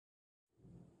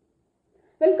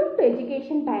Welcome to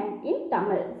Education Time in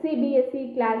Tamil. CBSE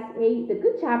Class 8 க்கு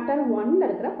Chapter 1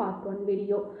 இருக்கிற Part 1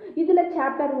 video. இதில்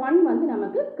Chapter 1 வந்து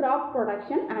நமக்கு Crop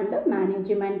Production and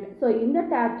Management. So இந்த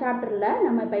சாப்டரில்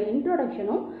நம்ம இப்போ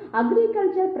இன்ட்ரோடக்ஷனும்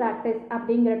அக்ரிகல்ச்சர் ப்ராக்டிஸ்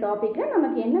அப்படிங்கிற டாப்பிக்கில்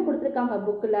நமக்கு என்ன கொடுத்துருக்காங்க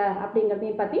புக்கில்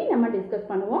அப்படிங்கிறதையும் பற்றி நம்ம டிஸ்கஸ்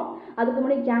பண்ணுவோம். அதுக்கு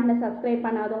முன்னாடி சேனலை சப்ஸ்கிரைப்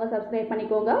பண்ணாதவங்க சப்ஸ்கிரைப்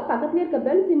பண்ணிக்கோங்க. பக்கத்துலேயே இருக்க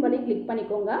பெல் சிம்பலையும் கிளிக்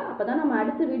பண்ணிக்கோங்க. அப்போ தான் நம்ம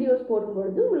அடுத்த வீடியோஸ்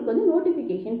போடும்பொழுது உங்களுக்கு வந்து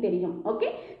நோட்டிஃபிகேஷன் தெரியும்.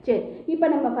 ஓகே, சரி, இப்போ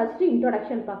நம்ம ஃபஸ்ட்டு இன்ட்ரோடக்ஷன்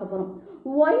பார்க்க போகிறோம்.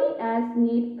 why as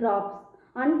need crops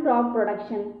and crop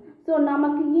production. So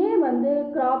நமக்கு ஏன் வந்து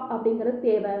crop அப்படிங்கிறது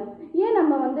தேவை, ஏன்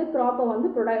நம்ம வந்து க்ராப்பை வந்து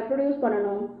ப்ரொடியூஸ்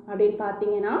பண்ணணும் அப்படின்னு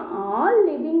பார்த்தீங்கன்னா, all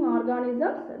living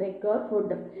organisms require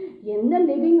food. எந்த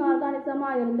லிவிங்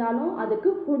ஆர்கானிசமாக இருந்தாலும்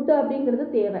அதுக்கு ஃபுட்டு அப்படிங்கிறது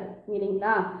தேவை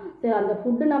இல்லைங்களா. சரி, அந்த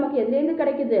ஃபுட்டு நமக்கு எதுலேருந்து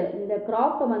கிடைக்குது, இந்த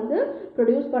க்ராப்பை வந்து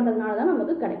ப்ரொடியூஸ் பண்ணுறதுனால தான்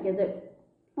நமக்கு கிடைக்குது.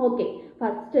 Okay,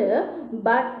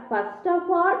 first of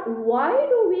all, why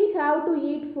do we have to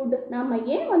eat food? நம்ம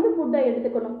ஏன் வந்து ஃபுட்டை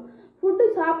எடுத்துக்கணும்? ஃபுட்டு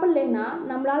சாப்பிட்லைன்னா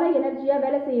நம்மளால் எனர்ஜியாக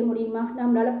வேலை செய்ய முடியுமா,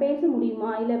 நம்மளால் பேச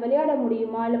முடியுமா, இல்லை விளையாட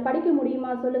முடியுமா, இல்லை படிக்க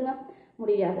முடியுமா சொல்லுங்கள்,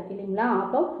 முடியாது இல்லைங்களா.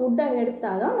 அப்போ ஃபுட்டை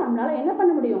எடுத்தால் தான் நம்மளால் என்ன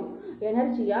பண்ண முடியும்,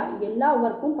 எனர்ஜியாக எல்லா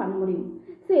ஒர்க்கும் பண்ண முடியும்.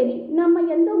 சரி, நம்ம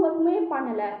எந்த ஒர்க்குமே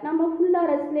பண்ணலை, நம்ம ஃபுல்லாக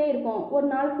ரெஸ்ட்லேயே இருக்கோம், ஒரு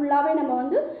நாள் ஃபுல்லாகவே நம்ம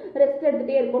வந்து ரெஸ்ட்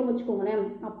எடுத்துகிட்டே இருக்கோம்னு வச்சுக்கோங்களேன்.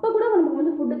 அப்போ கூட நமக்கு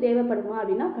வந்து ஃபுட்டு தேவைப்படுமா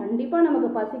அப்படின்னா, கண்டிப்பாக நமக்கு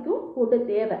பசிக்கும், ஃபுட்டு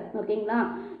தேவை. ஓகேங்களா.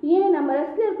 ஏன் நம்ம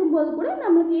ரெஸ்ட்டில் இருக்கும்போது கூட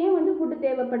நம்மளுக்கு ஏன் வந்து ஃபுட்டு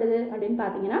தேவைப்படுது அப்படின்னு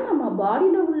பார்த்தீங்கன்னா, நம்ம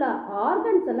பாடியில் உள்ள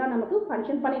ஆர்கன்ஸ் எல்லாம் நமக்கு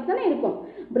ஃபங்க்ஷன் பண்ணிட்டு தானே இருக்கும்.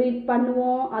 ப்ரீத்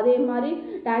பண்ணுவோம், அதே மாதிரி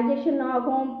டைஜஷன்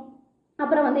ஆகும்,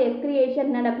 அப்புறம் வந்து எக்ஸ்கிரியேஷன்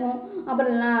நடக்கும்,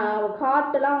 அப்புறம்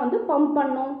ஹார்ட்லாம் வந்து பம்ப்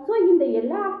பண்ணும். ஸோ இந்த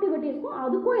எல்லா ஆக்டிவிட்டீஸ்க்கும்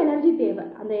அதுக்கும் எனர்ஜி தேவை.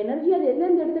 அந்த எனர்ஜி அது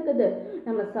எதுலேருந்து எடுத்துக்குது,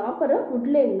 நம்ம சாப்பிட்ற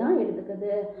ஃபுட்லேருந்து தான்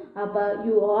எடுத்துக்குது. அப்போ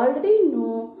you already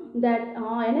know that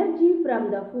energy from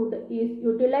the food is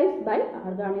utilized by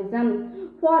organism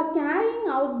for carrying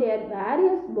out their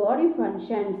various body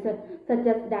functions such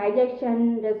as digestion,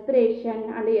 respiration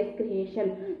and excretion.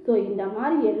 So இந்த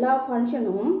மாதிரி எல்லா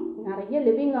ஃபங்க்ஷனும் நிறைய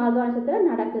லிவிங் ஆர்கானிசத்தில்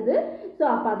நடக்குது. ஸோ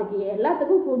அப்போ அதுக்கு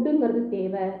எல்லாத்துக்கும் ஃபுட்டுங்கிறது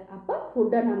தேவை. அப்போ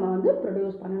ஃபுட்டை நம்ம வந்து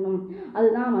ப்ரொடியூஸ் பண்ணணும்.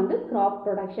 அதுதான் வந்து கிராப்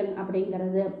ப்ரொடக்ஷன்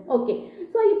அப்படிங்கிறது. ஓகே,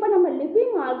 ஸோ இப்போ நம்ம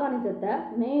லிவிங் ஆர்கானிசத்தை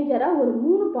மேஜராக ஒரு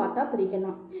 3 பார்ட்டாக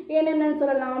பிரிக்கலாம். என்னென்னு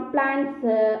சொல்லலாம்,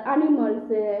 பிளான்ட்ஸு,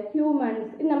 அனிமல்ஸு, ஹியூமன்ஸ்,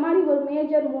 இந்த மாதிரி ஒரு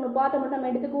மேஜர் 3 பார்ட்டை மட்டும்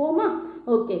நம்ம எடுத்துக்குவோமா.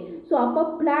 ஓகே, ஸோ அப்போ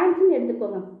பிளான்ட்ஸ்ன்னு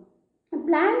எடுத்துக்கோங்க.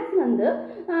 பிளான்ட்ஸ் வந்து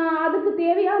அதுக்கு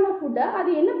தேவையான ஃபுட்டை அது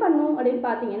என்ன பண்ணும் அப்படின்னு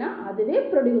பார்த்தீங்கன்னா, அதுவே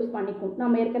ப்ரொடியூஸ் பண்ணிக்கும்.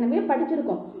 நம்ம ஏற்கனவே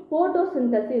படிச்சிருக்கோம்,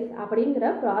 ஃபோட்டோசிந்தசிஸ் அப்படிங்கிற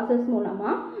ப்ராசஸ்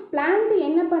மூலமாக பிளான்ட்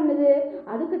என்ன பண்ணுது,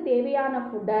 அதுக்கு தேவையான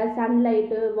ஃபுட்டை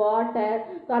sunlight, water,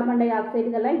 carbon di oxide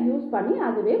இதெல்லாம் யூஸ் பண்ணி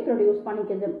அதுவே ப்ரொடியூஸ்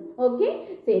பண்ணிக்குது. ஓகே,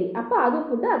 சரி, அப்போ அது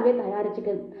ஃபுட்டை அதுவே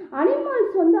தயாரிச்சுக்குது.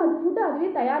 அனிமல்ஸ் வந்து அது ஃபுட்டை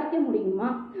அதுவே தயாரிக்க முடியுமா?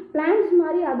 பிளான்ட்ஸ்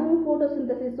மாதிரி அதுவும்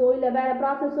ஃபோட்டோசிந்தசிஸோ இல்லை வேறு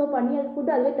ப்ராசஸோ பண்ணி அது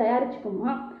ஃபுட்டு அதுவே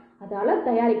தயாரிச்சுக்குமா? அதால்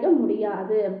தயாரிக்க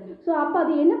முடியாது. ஸோ அப்போ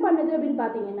அது என்ன பண்ணுது அப்படின்னு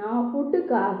பார்த்தீங்கன்னா,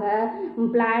 ஃபுட்டுக்காக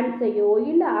பிளான்ட்ஸையோ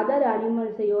இல்லை அதர்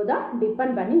அனிமல்ஸையோ தான்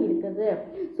டிபெண்ட் பண்ணி இருக்குது.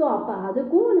 ஸோ அப்போ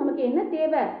அதுக்கும் நமக்கு என்ன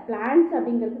தேவை, பிளான்ட்ஸ்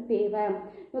அப்படிங்கிறது தேவை.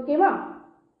 ஓகேவா.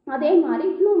 அதே மாதிரி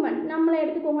ஹியூமன் நம்மளை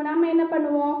எடுத்துக்கோங்க. நம்ம என்ன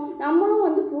பண்ணுவோம், நம்மளும்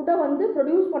வந்து ஃபுட்டை வந்து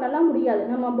ப்ரொடியூஸ் பண்ணலாம் முடியாது.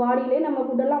 நம்ம பாடியிலே நம்ம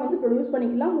ஃபுட்டெல்லாம் வந்து ப்ரொடியூஸ்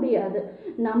பண்ணிக்கலாம் முடியாது.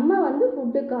 நம்ம வந்து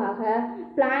ஃபுட்டுக்காக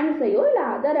பிளான்ட்ஸையோ இல்லை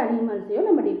அதர் அனிமல்ஸையோ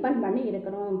நம்ம டிபெண்ட் பண்ணி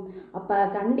இருக்கணும். அப்போ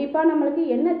கண்டிப்பாக நம்மளுக்கு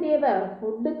என்ன தேவை,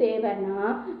 ஃபுட்டு தேவைன்னா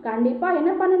கண்டிப்பாக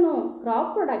என்ன பண்ணணும்,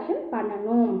 க்ராப் ப்ரொடக்ஷன்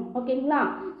பண்ணணும். ஓகேங்களா.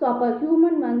 ஸோ அப்போ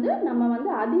ஹியூமன் வந்து நம்ம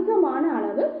வந்து அதிகமான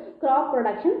அளவு க்ராப்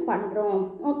ப்ரொடக்ஷன் பண்ணுறோம்.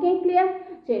 Okay, clear.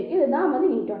 சரி, இதுதான் வந்து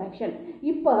இன்ட்ரோடக்ஷன்.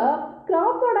 இப்போ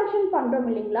க்ராப் ப்ரொடக்ஷன் பண்ணுறோம்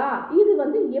இல்லைங்களா, இது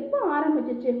வந்து எப்போ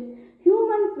ஆரம்பிச்சிச்சு,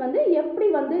 ஹியூமன்ஸ் வந்து எப்படி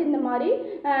வந்து இந்த மாதிரி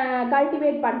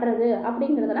கல்டிவேட் பண்ணுறது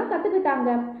அப்படிங்கிறதெல்லாம் கற்றுக்கிட்டாங்க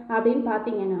அப்படின்னு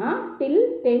பார்த்தீங்கன்னா, டில்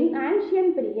 10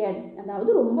 ஆன்ஷியன் பீரியட், அதாவது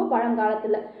ரொம்ப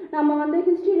பழங்காலத்தில். நம்ம வந்து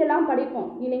ஹிஸ்ட்ரியிலலாம்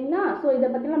படிப்போம் இல்லைங்களா. ஸோ இதை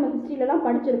பற்றி நம்ம ஹிஸ்ட்ரியிலலாம்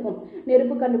படிச்சிருக்கோம்.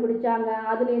 நெருப்பு கண்டுபிடிச்சாங்க,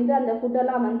 அதுலேருந்து அந்த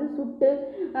ஃபுட்டெல்லாம் வந்து சுட்டு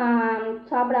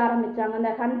சாப்பிட ஆரம்பித்தாங்க.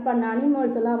 அந்த ஹண்ட் பண்ண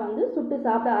அனிமல்ஸ் எல்லாம் வந்து சுட்டு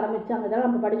சாப்பிட ஆரம்பித்தாங்க. இதெல்லாம்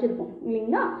நம்ம படிச்சிருக்கோம்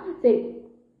இல்லைங்களா. சரி,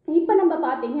 இப்போ நம்ம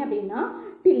பார்த்தீங்க அப்படின்னா,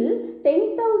 till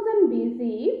 10,000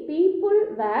 BCE people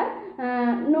were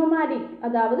nomadic.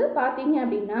 அதாவது பார்த்தீங்க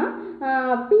அப்படின்னா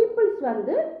பீப்புள்ஸ்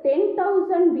வந்து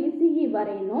 10,000 BCE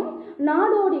வரையிலும்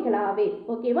நாடோடிகளாகவே,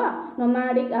 ஓகேவா,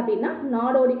 நொமாடிக் அப்படின்னா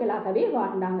நாடோடிகளாகவே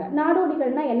வாழ்ந்தாங்க.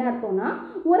 நாடோடிகள்னா என்ன அர்த்தம்னா,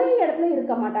 ஒரே இடத்துல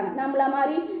இருக்க மாட்டாங்க. நம்மள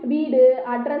மாதிரி வீடு,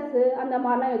 அட்ரஸ்ஸு அந்த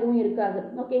மாதிரிலாம் எதுவும் இருக்காது.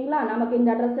 ஓகேங்களா. நமக்கு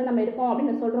இந்த அட்ரஸில் நம்ம இருக்கோம்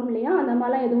அப்படின்னு சொல்கிறோம் இல்லையா, அந்த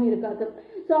மாதிரிலாம் எதுவும் இருக்காது.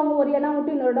 ஸோ அவங்க ஒரு இடம்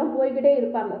விட்டு இன்னொரு இடம் போய்கிட்டே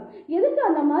இருப்பாங்க. எதுக்கு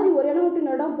அந்த மாதிரி ஒரு இடம் விட்டு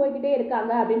இன்னொரு இடம் போய்கிட்டே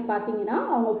இருக்காங்க அப்படின்னு பார்த்தீங்கன்னா,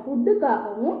 அவங்க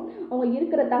ஃபுட்டுக்காகவும் அவங்க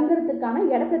இருக்கிற தங்குறதுக்கான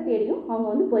இடத்த தேடியும் அவங்க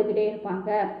வந்து போய்கிட்டே இருப்பாங்க.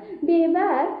 They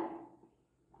were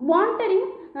wandering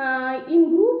in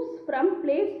groups from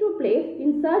place to place in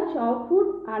search of food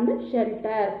and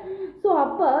shelter. So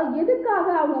அப்போ எதுக்காக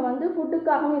அவங்க வந்து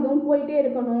ஃபுட்டுக்காகவும் இதுவும் போயிட்டே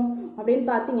இருக்கணும் அப்படின்னு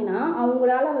பார்த்தீங்கன்னா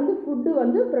அவங்களால வந்து ஃபுட்டு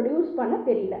வந்து ப்ரொடியூஸ் பண்ண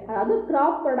தெரியல, அதாவது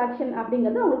கிராப் ப்ரொடக்ஷன்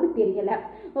அப்படிங்கிறது அவங்களுக்கு தெரியலை.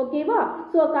 ஓகேவா?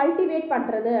 ஸோ கல்டிவேட்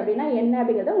பண்ணுறது அப்படின்னா என்ன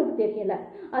அப்படிங்கிறது அவங்களுக்கு தெரியலை.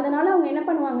 அதனால் அவங்க என்ன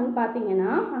பண்ணுவாங்கன்னு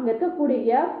பார்த்தீங்கன்னா அங்கே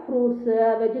இருக்கக்கூடிய ஃப்ரூட்ஸு,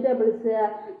 வெஜிடபிள்ஸு,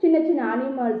 சின்ன சின்ன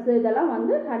அனிமல்ஸு இதெல்லாம்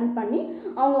வந்து ஹண்ட் பண்ணி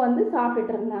அவங்க வந்து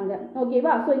சாப்பிட்டுட்டு இருந்தாங்க.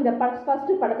 ஓகேவா? ஸோ இந்த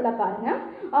ஃபஸ்ட்டு படத்தில் பாருங்கள்,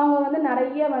 அவங்க வந்து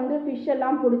நிறைய வந்து ஃபிஷ்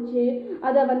எல்லாம் பிடிச்சி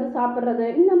அதை வந்து சாப்பிட்றது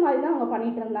இந்த மாதிரி தான் அவங்க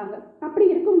பண்ணிகிட்டு இருந்தாங்க. அப்படி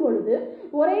இருக்கும் பொழுது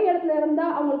ஒரே இடத்துல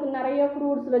இருந்தால் அவங்களுக்கு நிறைய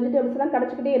ஃப்ரூட்ஸ், வெஜிடபிள்ஸ்லாம்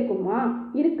கிடச்சிக்கிட்டே இருக்குமா?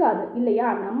 இருக்காது இல்லையா?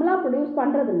 நம்மளா ப்ரொடியூஸ்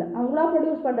பண்ணுறதில்ல, அவங்களா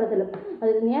ப்ரொடியூஸ் பண்ணுறதில்ல,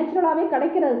 அது நேச்சுரலாகவே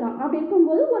கிடைக்கிறது தான். அப்படி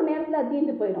இருக்கும்போது ஒரு நேரத்தில்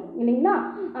தீர்ந்து போயிடும் இல்லைங்களா?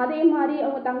 அதே மாதிரி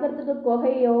அவங்க தங்கறதுக்கு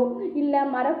குகையோ இல்லை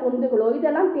மர பொந்துகளோ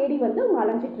இதெல்லாம் தேடி வந்து அவங்க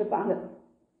அலைஞ்சிட்டு இருப்பாங்க.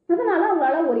 அதனால்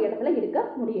அவங்களால ஒரு இடத்துல இருக்க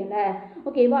முடியலை.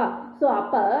 ஓகேவா? ஸோ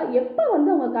அப்போ எப்போ வந்து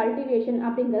அவங்க கல்டிவேஷன்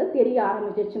அப்படிங்கிறது தெரிய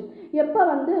ஆரம்பிச்சிச்சு, எப்போ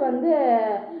வந்து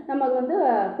நமக்கு வந்து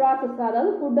ப்ராசஸ்,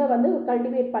 அதாவது ஃபுட்டை வந்து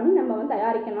கல்டிவேட் பண்ணி நம்ம வந்து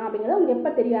தயாரிக்கணும் அப்படிங்கிறது அவங்க எப்போ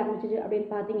தெரிய ஆரம்பிச்சிச்சு அப்படின்னு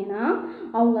பார்த்தீங்கன்னா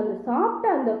அவங்க அந்த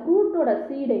சாப்பிட்ட அந்த ஃப்ரூட்டோட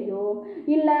சீடையோ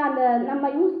இல்லை அந்த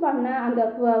நம்ம யூஸ் பண்ண அந்த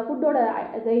ஃபுட்டோட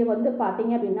இதை வந்து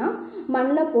பார்த்தீங்க அப்படின்னா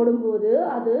மண்ணில் போடும்போது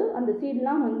அது அந்த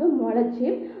சீடெலாம் வந்து முளைச்சி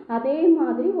அதே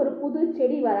மாதிரி ஒரு புது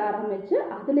செடி வர ஆரம்பிச்சு,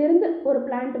 அதுலேருந்து ஒரு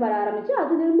பிளான்ட் வர ஆரம்பிச்சு,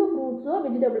 அதுலேருந்து ஃப்ரூட்ஸோ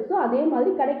வெஜிடபிள்ஸோ அதே மாதிரி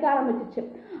கிடைக்க ஆரம்பிச்சிச்சு.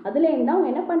 அதுலேருந்து தான்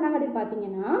அவங்க என்ன பண்ணாங்க அப்படின்னு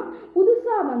பார்த்தீங்கன்னா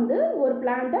புதுசாக வந்து ஒரு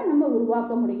பிளான்ட்டை நம்ம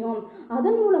உருவாக்க முடியும்,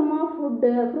 அதன் மூலமாக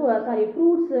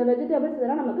ஃப்ரூட்ஸு வெஜிடபிள்ஸ்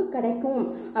இதெல்லாம் நமக்கு கிடைக்கும்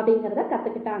அப்படிங்கிறத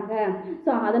கற்றுக்கிட்டாங்க.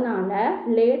 ஸோ அதனால்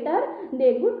later they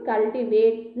good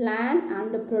cultivate land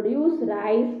and produce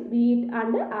rice, வீட்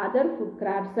அண்ட் அதர் ஃபுட்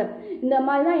கிராப்ஸ். இந்த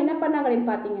மாதிரி தான் என்ன பண்ணாங்க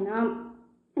அப்படின்னு பார்த்தீங்கன்னா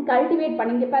கல்டிவேட்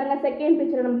பண்ணி. இங்கே பாருங்கள், செகண்ட்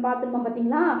பிக்சரை நம்ம பார்த்துருக்கோம்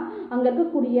பார்த்தீங்களா? அங்கே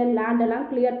இருக்கக்கூடிய லேண்டெல்லாம்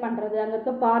கிளியர் பண்ணுறது, அங்கே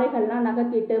இருக்க பாறைகள்லாம்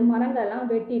நகர்த்திட்டு மரங்கள்லாம்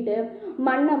வெட்டிட்டு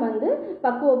மண்ணை வந்து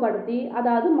பக்குவப்படுத்தி,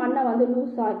 அதாவது மண்ணை வந்து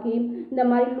லூஸ் ஆக்கி இந்த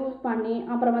மாதிரி லூஸ் பண்ணி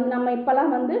அப்புறம் வந்து நம்ம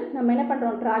இப்போல்லாம் வந்து நம்ம என்ன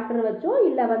பண்ணுறோம், டிராக்டர் வச்சோ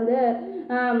இல்லை வந்து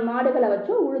மாடுகளை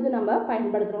வச்சோ உழுது நம்ம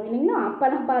பயன்படுத்துகிறோம் இல்லைங்களா?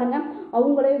 அப்போல்லாம் பாருங்கள்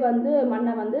அவங்களே வந்து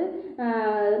மண்ணை வந்து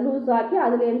லூஸ் ஆக்கி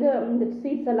அதுலேருந்து இந்த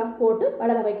சீட்ஸ் எல்லாம் போட்டு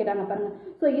வளர வைக்கிறாங்க பாருங்கள்.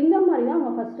 ஸோ இந்த மாதிரி தான்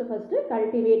அவங்க ஃபஸ்ட்டு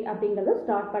கல்டிவேட் அப்படிங்கிறத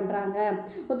ஸ்டார்ட் பண்ணுறாங்க.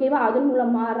 ஓகேவா? அதன்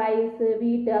மூலமாக ரைஸு,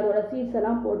 வீட்டு அதோட சீட்ஸ்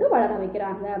எல்லாம் போட்டு வளர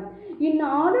வைக்கிறாங்க. In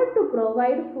order to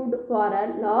provide food for a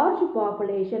large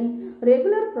population,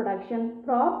 regular production,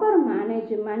 proper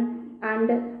management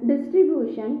and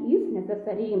distribution is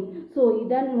necessary. So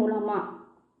இதன் மூலமாக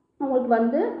அவங்களுக்கு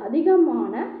வந்து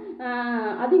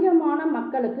அதிகமான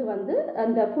மக்களுக்கு வந்து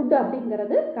அந்த ஃபுட்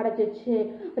அப்படிங்கிறது கிடச்சிச்சு.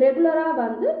 ரெகுலராக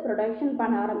வந்து ப்ரொடக்ஷன்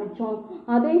பண்ண ஆரம்பித்தோம்.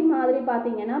 அதே மாதிரி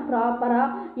பார்த்திங்கன்னா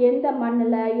ப்ராப்பராக எந்த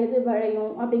மண்ணில் எது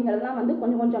விளையும் அப்படிங்கிறதெல்லாம் வந்து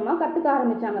கொஞ்சம் கொஞ்சமாக கற்றுக்க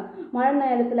ஆரம்பித்தாங்க. மழை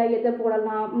நேரத்தில் எதை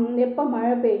போடலாம், எப்போ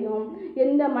மழை பெய்யும்,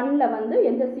 எந்த மண்ணில் வந்து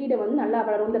எந்த சீடை வந்து நல்லா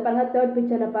வளரும். இந்த பாருங்கள், தேர்ட்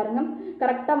பிக்சரில் பாருங்கள்,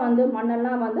 கரெக்டாக வந்து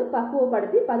மண்ணெல்லாம் வந்து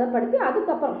பதப்படுத்தி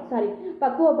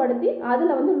பக்குவப்படுத்தி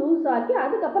அதில் வந்து லூஸ் ஆக்கி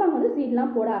அதுக்கப்புறம் வந்து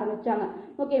சீட்லாம் போட ஆரம்பித்தாங்க.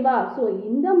 ஓகேவா? ஸோ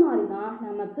இந்த மாதிரி தான்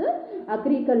நமக்கு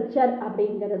அக்ரிகல்ச்சர்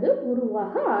அப்படிங்கிறது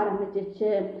உருவாக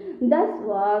ஆரம்பிச்சிச்சு. தஸ்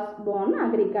வாஸ் born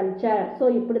அக்ரிகல்ச்சர். ஸோ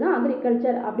இப்படி தான்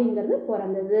அக்ரிகல்ச்சர் அப்படிங்கிறது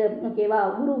பிறந்தது. ஓகேவா?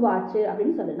 உருவாச்சு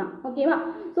அப்படின்னு சொல்லலாம். ஓகேவா?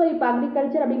 ஸோ இப்போ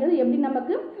அக்ரிகல்ச்சர் அப்படிங்கிறது எப்படி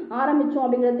நமக்கு ஆரம்பித்தோம்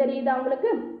அப்படிங்கிறது தெரியுதா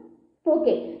உங்களுக்கு?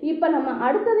 ஓகே, இப்போ நம்ம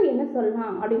அடுத்தது என்ன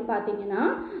சொல்லலாம் அப்படின்னு பார்த்தீங்கன்னா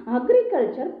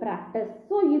அக்ரிகல்ச்சர் ப்ராக்டிஸ்.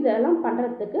 ஸோ இதெல்லாம்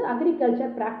பண்ணுறதுக்கு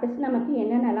அக்ரிகல்ச்சர் ப்ராக்டிஸ் நமக்கு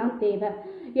என்னென்னலாம் தேவை,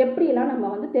 எப்படியெல்லாம் நம்ம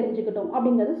வந்து தெரிஞ்சுக்கிட்டோம்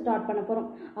அப்படிங்கிறது ஸ்டார்ட் பண்ண போகிறோம்.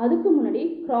 அதுக்கு முன்னாடி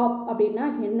க்ராப் அப்படின்னா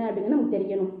என்ன அப்படிங்கிறது நமக்கு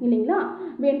தெரியணும் இல்லைங்களா?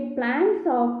 when plants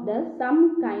of the some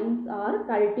kinds are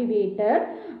cultivated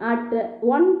at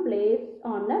one place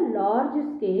on a large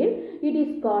scale, it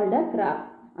is called a crop.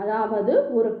 அதாவது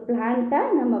ஒரு பிளான்ட்டை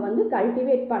நம்ம வந்து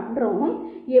கல்டிவேட் பண்ணுறோம்.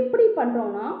 எப்படி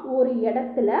பண்ணுறோன்னா ஒரு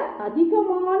இடத்துல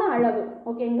அதிகமான அளவு,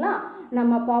 ஓகேங்களா,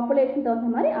 நம்ம பாப்புலேஷன் தகுந்த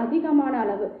மாதிரி அதிகமான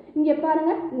அளவு. இங்கே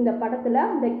பாருங்கள், இந்த படத்தில்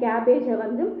இந்த கேபேஜை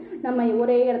வந்து நம்ம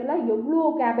ஒரே இடத்துல எவ்வளோ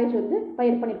கேபேஜ் வந்து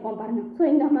பயிர் பண்ணியிருக்கோம் பாருங்கள். ஸோ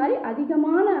இந்த மாதிரி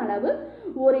அதிகமான அளவு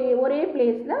ஒரே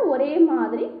பிளேஸில் ஒரே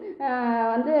மாதிரி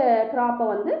வந்து க்ராப்பை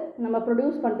வந்து நம்ம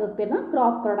ப்ரொடியூஸ் பண்ணுறது பேர் தான்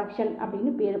க்ராப் ப்ரொடக்ஷன்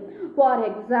அப்படின்னு பேர். For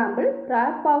example,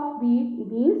 crop of wheat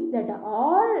means that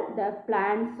all the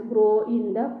plants grow in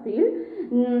the field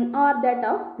or that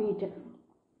of wheat.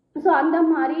 So அந்த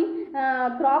மாதிரி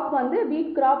க்ராப் வந்து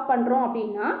வீட் க்ராப் பண்ணுறோம்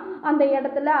அப்படின்னா அந்த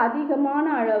இடத்துல அதிகமான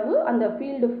அளவு அந்த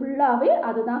ஃபீல்டு ஃபுல்லாகவே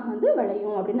அதுதான் வந்து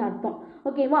விளையும் அப்படின்னு அர்த்தம்.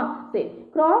 ஓகேவா? சரி,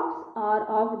 crops are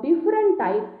of different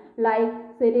type like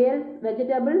cereals,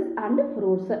 vegetables and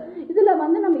fruits. இதில்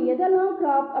வந்து நம்ம எதெல்லாம்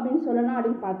crop அப்படின்னு சொல்லலாம்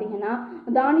அப்படின்னு பார்த்தீங்கன்னா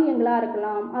தானியங்களாக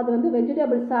இருக்கலாம், அது வந்து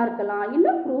வெஜிடபிள்ஸாக இருக்கலாம்,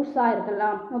 இல்லை ஃப்ரூட்ஸாக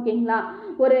இருக்கலாம். ஓகேங்களா,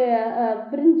 ஒரு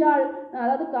பிரிஞ்சால்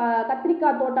அதாவது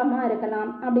கத்திரிக்காய் தோட்டமாக இருக்கலாம்,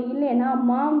 அப்படி இல்லைன்னா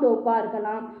மாந்தோப்பாக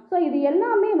இருக்கலாம். ஸோ இது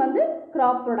எல்லாமே வந்து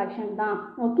crop production தான்.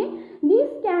 Okay,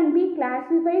 these can be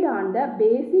classified on the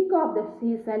basis of the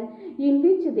season in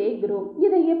which they grow.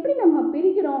 இதை எப்படி நம்ம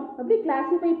பிரிக்கிறோம், எப்படி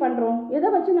கிளாசிஃபை பண்ணுறோம், எதை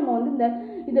வச்சு நம்ம வந்து இந்த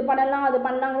இது பண்ணலாம் அது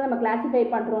பண்ணலாங்கிறத நம்ம கிளாசிஃபை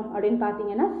பண்ணுறோம் அப்படின்னு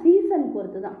பார்த்தீங்கன்னா சீசன்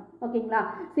பொறுத்து தான். ஓகேங்களா,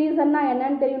 சீசன்னா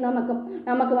என்னன்னு தெரியும்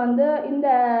நமக்கு வந்து இந்த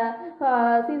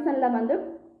சீசனில் வந்து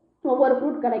ஒவ்வொரு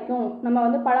ஃப்ரூட் கிடைக்கும். நம்ம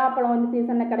வந்து பலாப்பழம் இந்த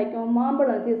சீசனில் கிடைக்கும்,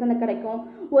 மாம்பழம் இந்த சீசனில் கிடைக்கும்.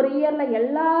 ஒரு இயரில்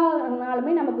எல்லா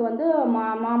நாளுமே நமக்கு வந்து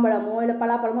மாம்பழமோ இல்லை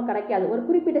பலாப்பழமோ கிடைக்காது, ஒரு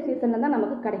குறிப்பிட்ட சீசனில் தான்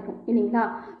நமக்கு கிடைக்கும் இல்லைங்களா.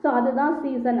 ஸோ அதுதான்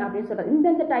சீசன் அப்படின்னு சொல்கிறது.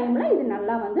 இந்தந்த டைமில் இது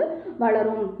நல்லா வந்து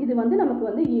வளரும், இது வந்து நமக்கு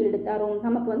வந்து ஈல்டு தரும்,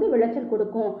 நமக்கு வந்து விளைச்சல்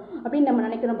கொடுக்கும் அப்படின்னு நம்ம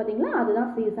நினைக்கிறோம் பார்த்தீங்களா,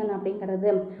 அதுதான் சீசன்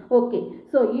அப்படிங்கிறது. Okay,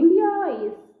 so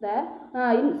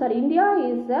India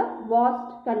is a vast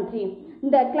country.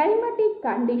 The climatic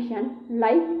condition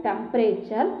like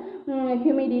temperature,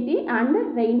 humidity and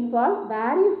rainfall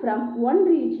vary from one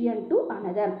region to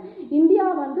another. India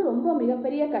வந்து ரொம்ப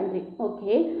மிகப்பெரிய கண்ட்ரி.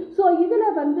 ஓகே, ஸோ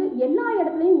இதில் வந்து எல்லா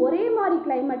இடத்துலையும் ஒரே மாதிரி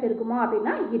கிளைமேட் இருக்குமா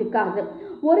அப்படின்னா இருக்காது.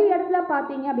 ஒரு இடத்துல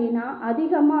பார்த்தீங்க அப்படின்னா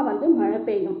அதிகமாக வந்து மழை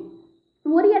பெய்யும்,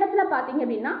 ஒரு இடத்துல பார்த்தீங்க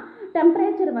அப்படின்னா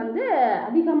டெம்பரேச்சர் வந்து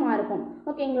அதிகமாக இருக்கும்.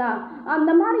 ஓகேங்களா,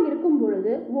 அந்த மாதிரி இருக்கும்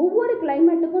பொழுது ஒவ்வொரு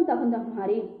கிளைமேட்டுக்கும் தகுந்த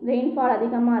மாதிரி ரெயின்ஃபால்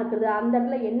அதிகமாக இருக்குது, அந்த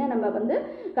இடத்துல என்ன நம்ம வந்து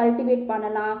கல்டிவேட்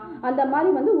பண்ணலாம், அந்த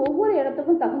மாதிரி வந்து ஒவ்வொரு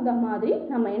இடத்துக்கும் தகுந்த மாதிரி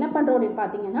நம்ம என்ன பண்ணுறோம் அப்படின்னு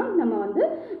பார்த்தீங்கன்னா நம்ம வந்து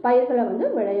பயிர்களை வந்து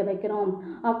விளைய வைக்கிறோம்.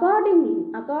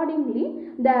 Accordingly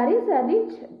there is a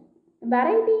rich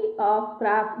variety of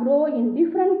crop grow in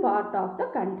different part of the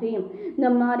country. இந்த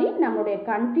மாதிரி நம்மளுடைய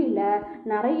கண்ட்ரியில்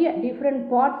நிறைய டிஃப்ரெண்ட்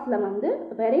பார்ட்ஸில் வந்து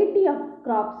வெரைட்டி ஆஃப்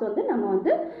கிராப்ஸ் வந்து நம்ம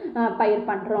வந்து பயிர்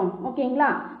பண்ணுறோம். ஓகேங்களா,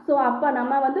 ஸோ அப்போ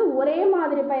நம்ம வந்து ஒரே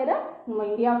மாதிரி பயிரை நம்ம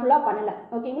இந்தியா ஃபுல்லாக பண்ணலை.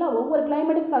 ஓகேங்களா, ஒவ்வொரு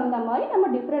கிளைமேட்டுக்கு தகுந்த மாதிரி நம்ம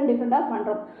டிஃப்ரெண்ட்டாக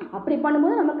பண்ணுறோம். அப்படி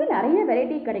பண்ணும்போது நமக்கு நிறைய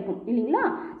வெரைட்டி கிடைக்கும் இல்லைங்களா.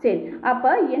 சரி,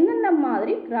 அப்போ என்னென்ன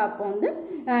மாதிரி கிராப் வந்து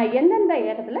எந்தெந்த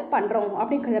இடத்துல பண்ணுறோம்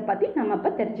அப்படிங்கிறத பற்றி நம்ம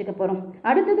இப்போ தெரிஞ்சுக்க போகிறோம்.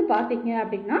 அடுத்தது பார்த்தீங்க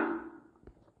அப்படின்னா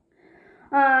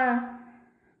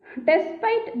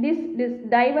despite this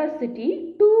diversity,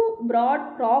 two broad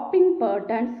cropping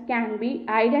patterns can be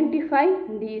identified.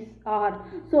 These are,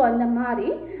 so அந்த மாதிரி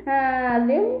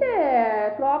ரெண்டு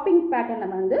கிராப்பிங் பேட்டர்னை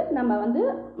வந்து நம்ம வந்து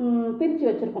பிரித்து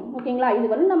வச்சுருக்கோம். ஓகேங்களா, இது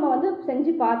வந்து நம்ம வந்து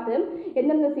செஞ்சு பார்த்து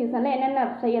எந்தெந்த சீசனில் என்னென்ன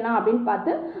செய்யலாம் அப்படின்னு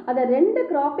பார்த்து அதை ரெண்டு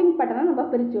கிராப்பிங் பேட்டர்னை நம்ம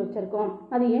பிரித்து வச்சுருக்கோம்.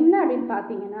 அது என்ன அப்படின்னு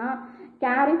பார்த்தீங்கன்னா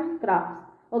கேரிஃப் கிராப்ஸ்.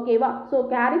 ஓகேவா, ஸோ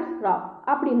கேரிஃப் கிராப்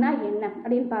அப்படின்னா என்ன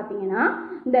அப்படின்னு பார்த்தீங்கன்னா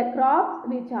the crops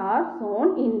which are sown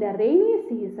in the rainy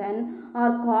season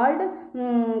are called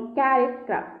kharif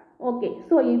crop. Okay,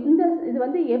 so இது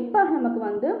வந்து எப்போ நமக்கு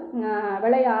வந்து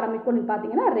விளைய ஆரம்பிக்கும்னு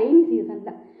பார்த்தீங்கன்னா ரெய்னி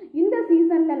சீசனில். இந்த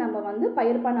சீசனில் நம்ம வந்து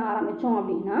பயிர் பண்ண ஆரம்பித்தோம்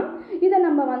அப்படின்னா இதை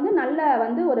நம்ம வந்து நல்ல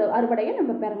வந்து ஒரு அறுவடையை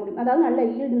நம்ம பெற முடியும், அதாவது நல்ல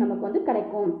ஈல்டு நமக்கு வந்து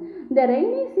கிடைக்கும். The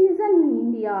rainy season in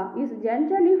India is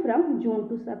generally from June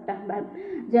to September.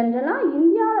 ஜென்ரலாக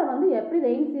இந்தியாவில் வந்து எப்படி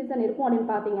ரெயின் சீசன் இருக்கும்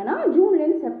அப்படின்னு பார்த்தீங்கன்னா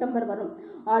ஜூன்லேருந்து செப்டம்பர் வரும்.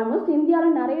 ஆல்மோஸ்ட்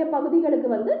இந்தியாவில் நிறைய பகுதிகளுக்கு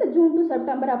வந்து இந்த ஜூன் டு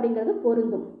செப்டம்பர் அப்படிங்கிறது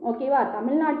பொருந்தும். ஓகேவா,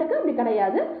 தமிழ்நாட்டுக்கு அப்படி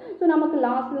கிடையாது. ஸோ நமக்கு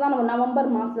லாஸ்ட்டில் தான் நம்ம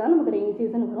நவம்பர் மாதம் தான் நமக்கு ரெயின்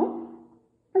சீசன் வரும்.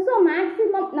 ஸோ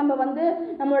மேக்ஸிமம் நம்ம வந்து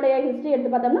நம்மளுடைய ஹிஸ்ட்ரி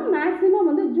எடுத்து பார்த்தோம்னா மேக்ஸிமம்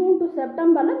வந்து ஜூன் டு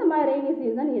செப்டம்பரில் இந்த மாதிரி ரெய்னி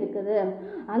சீசன் இருக்குது.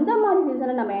 அந்த மாதிரி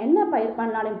சீசனில் நம்ம என்ன பயிர்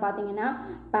பண்ணலாம்னு பார்த்தீங்கன்னா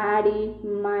Bedi,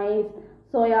 mice,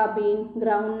 soybean,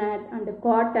 groundnut and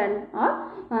cotton R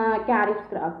kharif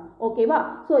graph. ஓகேவா,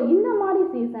 ஸோ இந்த மாதிரி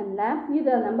சீசனில்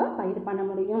இதை நம்ம பயிர் பண்ண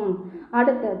முடியும்.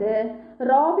 அடுத்தது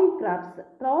ராபி கிராப்ஸ்.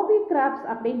 ராபி கிராப்ஸ்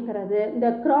அப்படிங்கிறது இந்த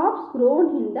கிராப்ஸ் க்ரோன்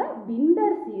இன் த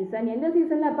விண்டர் சீசன். எந்த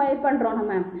சீசனில் பயிர் பண்ணுறோம்,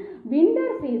 நம்ம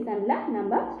விண்டர் சீசனில்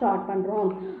நம்ம ஸ்டார்ட்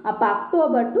பண்ணுறோம். அப்போ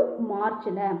அக்டோபர் டு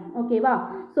மார்ச்சில். ஓகேவா,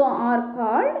 so are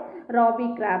called rabi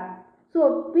graph. So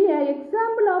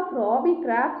example of rabi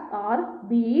graphs R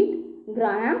வீட்,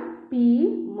 gram, pea,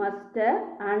 mustard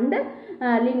and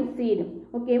linseed.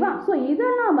 ஓகேவா, ஸோ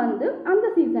இதெல்லாம் வந்து அந்த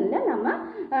சீசனில் நம்ம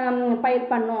பயிர்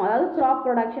பண்ணோம், அதாவது க்ராப்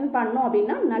ப்ரொடக்ஷன் பண்ணோம்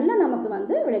அப்படின்னா நல்ல நமக்கு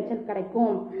வந்து விளைச்சல்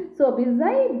கிடைக்கும். So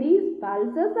beside these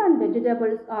pulses and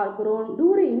vegetables are grown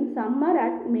during summer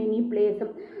at many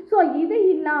places. So இது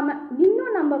இல்லாமல்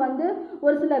இன்னும் நம்ம வந்து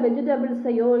ஒரு சில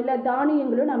வெஜிடபிள்ஸையோ இல்லை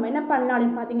தானியங்களோ நம்ம என்ன பண்ணலாம்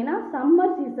அப்படின்னு பார்த்தீங்கன்னா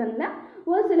சம்மர் சீசனில்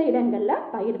ஒரு சில இடங்களில்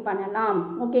பயிர் பண்ணலாம்.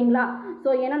 ஓகேங்களா, ஸோ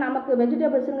ஏன்னா நமக்கு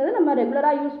வெஜிடபிள்ஸுங்கிறது நம்ம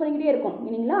ரெகுலராக யூஸ் பண்ணிக்கிட்டே இருக்கோம்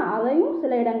இல்லைங்களா, அதையும்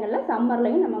சில இடங்களில்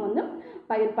சம்மர்லையும் நம்ம வந்து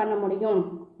பயிர் பண்ண முடியும்.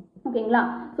 ஓகேங்களா.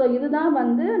 ஸோ இதுதான்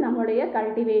வந்து நம்மளுடைய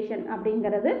கல்டிவேஷன்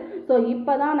அப்படிங்கிறது. ஸோ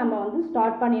இப்போ தான் நம்ம வந்து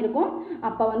ஸ்டார்ட் பண்ணியிருக்கோம்.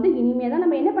 அப்போ வந்து இனிமேல் தான்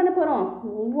நம்ம என்ன பண்ண போகிறோம்,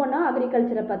 ஒவ்வொன்றா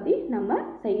அக்ரிகல்ச்சரை பற்றி நம்ம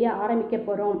செய்ய ஆரம்பிக்க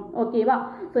போகிறோம். ஓகேவா.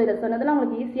 ஸோ இதை சொன்னதெல்லாம்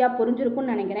உங்களுக்கு ஈஸியாக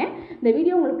புரிஞ்சிருக்கும்னு நினைக்கிறேன். இந்த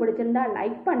வீடியோ உங்களுக்கு பிடிச்சிருந்தா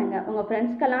லைக் பண்ணுங்கள், உங்கள்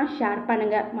ஃப்ரெண்ட்ஸ்க்கெல்லாம் ஷேர்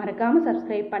பண்ணுங்கள், மறக்காமல்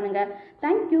சப்ஸ்கிரைப் பண்ணுங்கள்.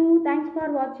 தேங்க்யூ. தேங்க்ஸ்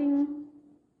ஃபார் வாட்சிங்.